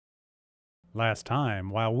Last time,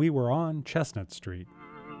 while we were on Chestnut Street.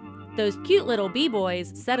 Those cute little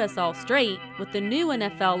B-boys set us all straight with the new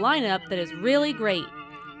NFL lineup that is really great.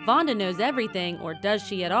 Vonda knows everything, or does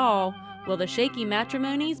she at all? Will the shaky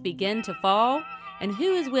matrimonies begin to fall? And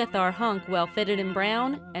who is with our hunk well-fitted in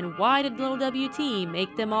brown? And why did little WT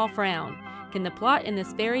make them all frown? Can the plot in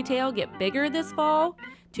this fairy tale get bigger this fall?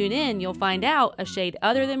 Tune in, you'll find out a shade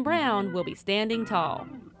other than brown will be standing tall.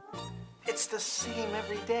 It's the same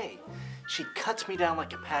every day. She cuts me down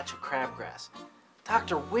like a patch of crabgrass.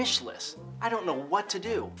 Dr. Wishless, I don't know what to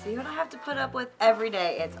do. See what I have to put up with every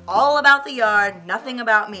day. It's all about the yard, nothing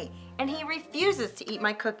about me. And he refuses to eat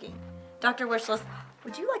my cookie. Dr. Wishless,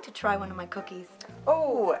 would you like to try one of my cookies?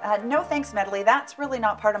 Oh, no thanks, Medley. That's really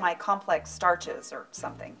not part of my complex starches or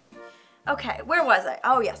something. Okay, where was I?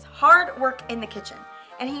 Oh yes, hard work in the kitchen.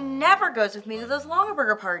 And he never goes with me to those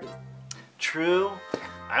Longaberger parties. True.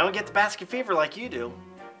 I don't get the basket fever like you do,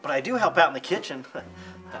 but I do help out in the kitchen.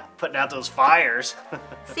 Putting out those fires.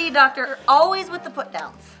 See, Doctor, always with the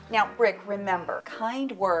put-downs. Now, Rick, remember,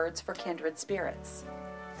 kind words for kindred spirits.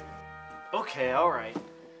 Okay, all right.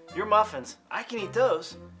 Your muffins, I can eat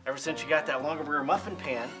those. Ever since you got that Longaberger muffin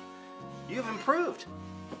pan, you've improved.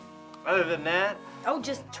 Other than that... Oh,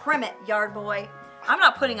 just trim it, yard boy. I'm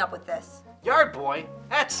not putting up with this. Yard boy?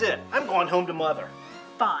 That's it. I'm going home to Mother.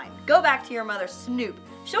 Fine. Go back to your mother, Snoop.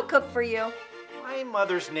 She'll cook for you. My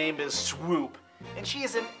mother's name is Swoop, and she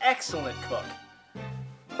is an excellent cook.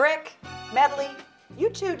 Rick, Medley, you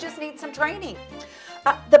two just need some training.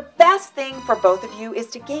 The best thing for both of you is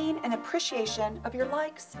to gain an appreciation of your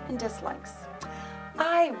likes and dislikes.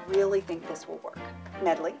 I really think this will work.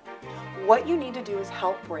 Medley, what you need to do is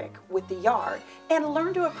help Rick with the yard and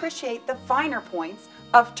learn to appreciate the finer points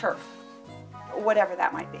of turf, whatever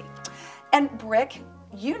that might be. And Rick,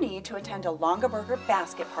 you need to attend a Longaberger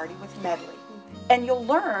Basket Party with Medley, and you'll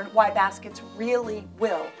learn why baskets really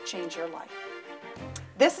will change your life.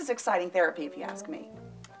 This is exciting therapy, if you ask me.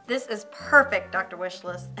 This is perfect, Dr.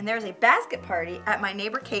 Wishless, and there's a basket party at my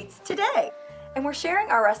neighbor Kate's today. And we're sharing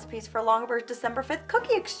our recipes for Longaberger's December 5th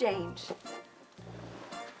cookie exchange.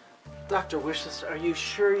 Dr. Wishless, are you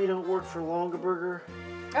sure you don't work for Longaberger?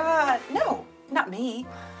 No, not me.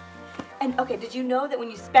 And okay, did you know that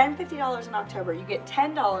when you spend $50 in October, you get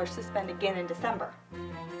 $10 to spend again in December?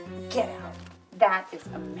 Get out. That is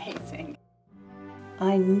amazing.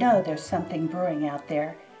 I know there's something brewing out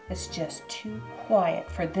there. It's just too quiet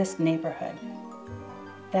for this neighborhood.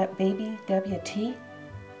 That baby WT?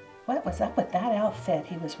 What was up with that outfit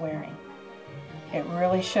he was wearing? It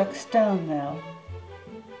really shook stone, though.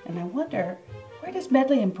 And I wonder, where does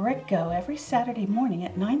Medley and Brick go every Saturday morning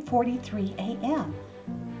at 9:43 a.m.?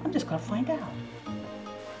 I'm just going to find out.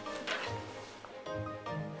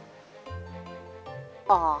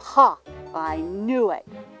 Aha! I knew it.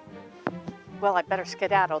 Well, I better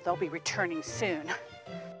skedaddle. They'll be returning soon.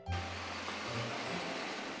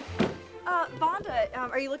 Vonda,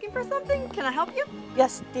 are you looking for something? Can I help you?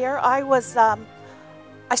 Yes, dear. I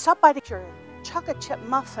stopped by to your chocolate chip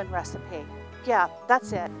muffin recipe. Yeah,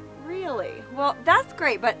 that's it. Really? Well, that's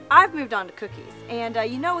great, but I've moved on to cookies. And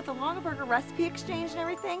you know, with the Longaberger recipe exchange and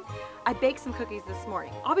everything, I baked some cookies this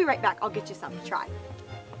morning. I'll be right back. I'll get you some to try.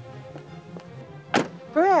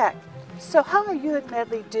 Brick, so how are you and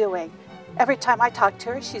Medley doing? Every time I talk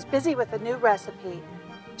to her, she's busy with a new recipe.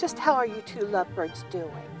 Just how are you two lovebirds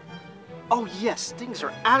doing? Oh yes, things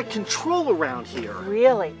are out of control around here.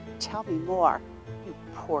 Really? Tell me more. You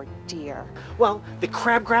poor dear. Well, the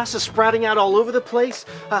crabgrass is sprouting out all over the place.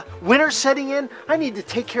 Winter's setting in. I need to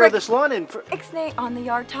take care of this lawn and... Ixnay on the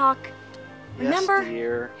yard talk. Remember? Yes,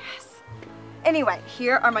 dear. Yes. Anyway,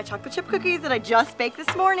 here are my chocolate chip cookies that I just baked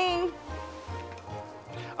this morning.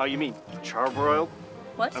 Oh, you mean charbroiled?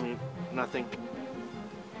 What? I mean, nothing.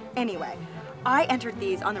 Anyway, I entered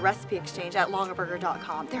these on the recipe exchange at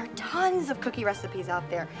longaberger.com. There are tons of cookie recipes out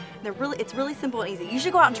there. And it's really simple and easy. You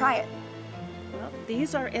should go out and try it. Well,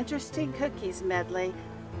 these are interesting cookies, Medley.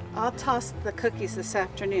 I'll toss the cookies this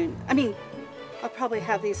afternoon. I'll probably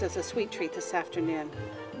have these as a sweet treat this afternoon.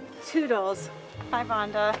 Toodles. Bye,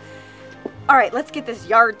 Vonda. All right, let's get this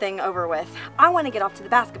yard thing over with. I want to get off to the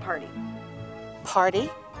basket party. Party?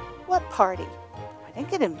 What party? I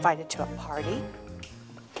didn't get invited to a party.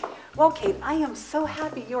 Well, Kate, I am so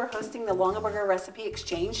happy you are hosting the Longaberger Recipe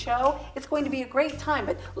Exchange Show. It's going to be a great time,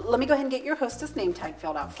 but let me go ahead and get your hostess name tag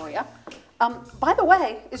filled out for you. By the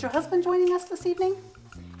way, is your husband joining us this evening?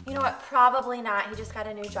 You know what, probably not. He just got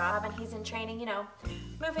a new job and he's in training,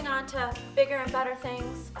 moving on to bigger and better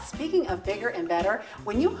things. Speaking of bigger and better,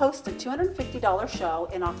 when you host a $250 show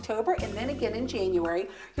in October and then again in January,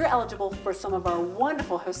 you're eligible for some of our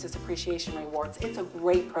wonderful Hostess Appreciation Rewards. It's a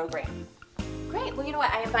great program. Great. Well, you know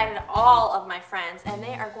what? I invited all of my friends, and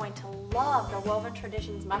they are going to love the Woven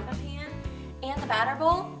Traditions muffin pan and the batter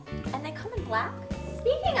bowl. And they come in black.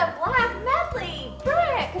 Speaking of black, Medley,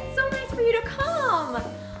 Brick, it's so nice for you to come.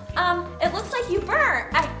 It looks like you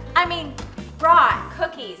brought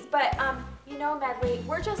cookies, but you know, Medley,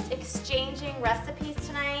 we're just exchanging recipes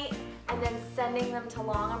tonight and then sending them to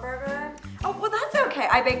Longaberger. Oh, well, that's okay.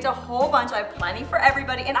 I baked a whole bunch. I have plenty for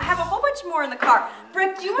everybody, and I have a whole bunch more in the car.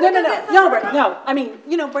 Brick, do you want to get some? No, Brick, no. I mean,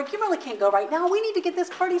 you know, Brick, you really can't go right now. We need to get this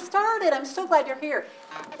party started. I'm so glad you're here.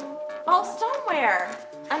 Oh, stoneware.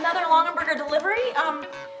 Another Longaberger delivery?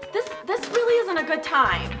 This really isn't a good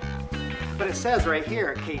time. But it says right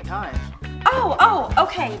here, Kate Times. Oh,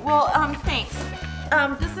 okay. Well, thanks.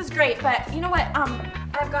 This is great, but you know what?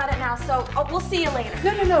 I've got it now, so we'll see you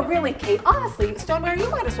later. No, really, Kate. Honestly, Stoneware, you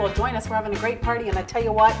might as well join us. We're having a great party, and I tell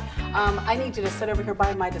you what, I need you to sit over here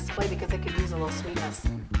by my display because I could use a little sweetness.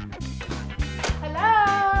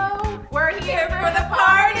 Hello. We're here for the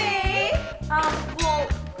party. Well,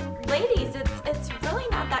 ladies, it's really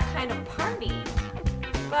not that kind of party,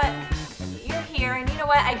 but you're here, and you know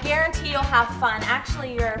what? I guarantee you'll have fun.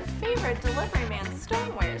 Actually, your favorite delivery man,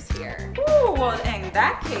 Stoneware's here. Ooh, well, in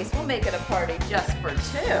that case, we'll make it a party just for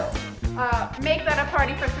two. Make that a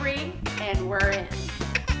party for three, and we're in.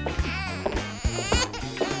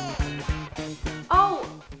 Oh,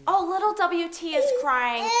 little WT is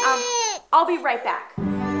crying. I'll be right back.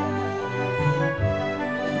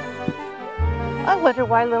 I wonder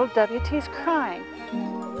why little WT's crying.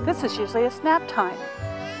 This is usually a snap time.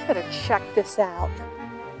 Better check this out.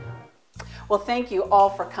 Well, thank you all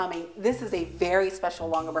for coming. This is a very special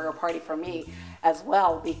Longaberger party for me as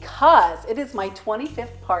well because it is my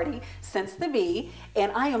 25th party since the V,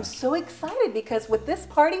 and I am so excited because with this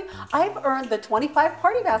party, I've earned the 25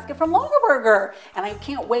 party basket from Longaberger, and I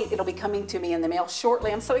can't wait. It'll be coming to me in the mail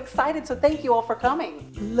shortly. I'm so excited, so thank you all for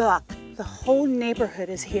coming. Look, the whole neighborhood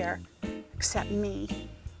is here, except me.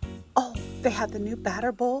 Oh, they have the new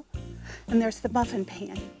batter bowl, and there's the muffin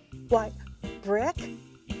pan. Why, Brick?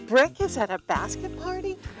 Brick is at a basket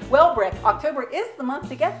party? Well, Brick, October is the month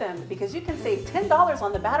to get them because you can save $10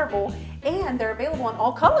 on the batter bowl and they're available in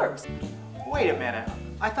all colors. Wait a minute.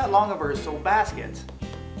 I thought Longaberger sold baskets.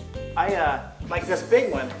 I like this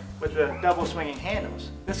big one with the double swinging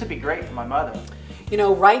handles. This would be great for my mother. You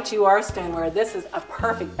know, right you are, Stoneware. This is a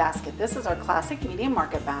perfect basket. This is our classic medium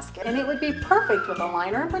market basket, and it would be perfect with a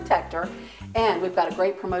liner and protector. And we've got a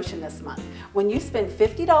great promotion this month. When you spend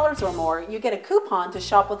 $50 or more, you get a coupon to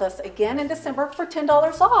shop with us again in December for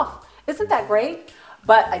 $10 off. Isn't that great?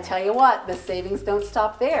 But I tell you what, the savings don't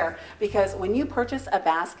stop there because when you purchase a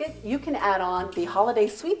basket, you can add on the holiday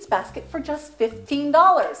sweets basket for just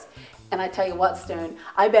 $15. And I tell you what, Stone,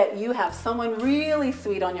 I bet you have someone really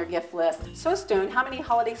sweet on your gift list. So Stone, how many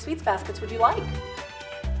holiday sweets baskets would you like?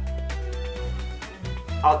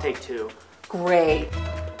 I'll take 2. Great.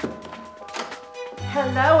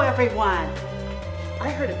 Hello, everyone.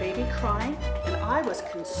 I heard a baby crying, and I was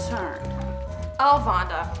concerned. Oh,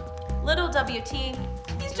 Vonda. Little WT,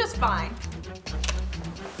 he's just fine.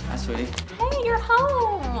 Hi, sweetie. Hey, you're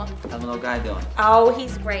home. How's my little guy doing? Oh,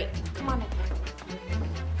 he's great. Come on in.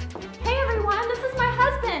 Hey, everyone, this is my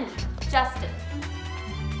husband, Justin.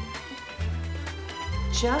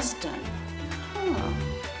 Justin?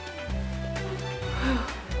 Huh.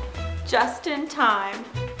 Just in time.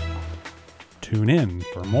 Tune in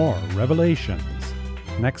for more revelations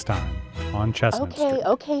next time on Chestnut Street.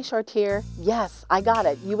 Okay, Chartier. Yes, I got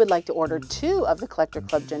it. You would like to order 2 of the Collector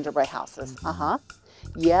Club gingerbread houses.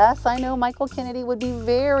 Yes, I know Michael Kennedy would be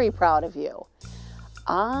very proud of you.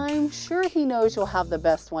 I'm sure he knows you'll have the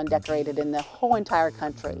best one decorated in the whole entire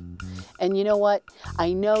country. And you know what?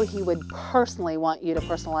 I know he would personally want you to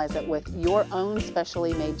personalize it with your own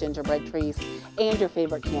specially made gingerbread trees and your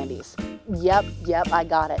favorite candies. Yep, I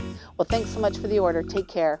got it. Well, thanks so much for the order. Take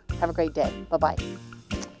care. Have a great day. Bye-bye.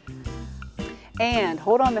 And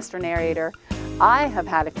hold on, Mr. Narrator. I have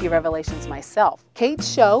had a few revelations myself.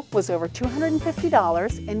 Kate's show was over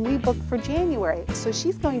 $250 and we booked for January, so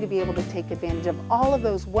she's going to be able to take advantage of all of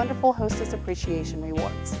those wonderful Hostess Appreciation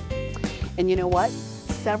rewards. And you know what?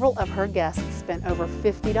 Several of her guests spent over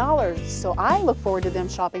 $50, so I look forward to them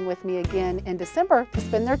shopping with me again in December to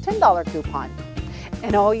spend their $10 coupon.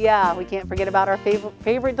 And oh yeah, we can't forget about our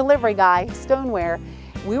favorite delivery guy, Stoneware.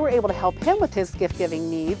 We were able to help him with his gift-giving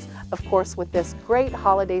needs, of course, with this great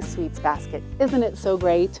holiday sweets basket. Isn't it so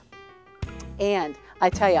great? And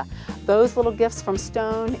I tell you, those little gifts from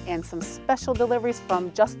Stone and some special deliveries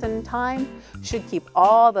from Just in Time should keep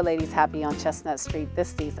all the ladies happy on Chestnut Street this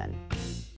season.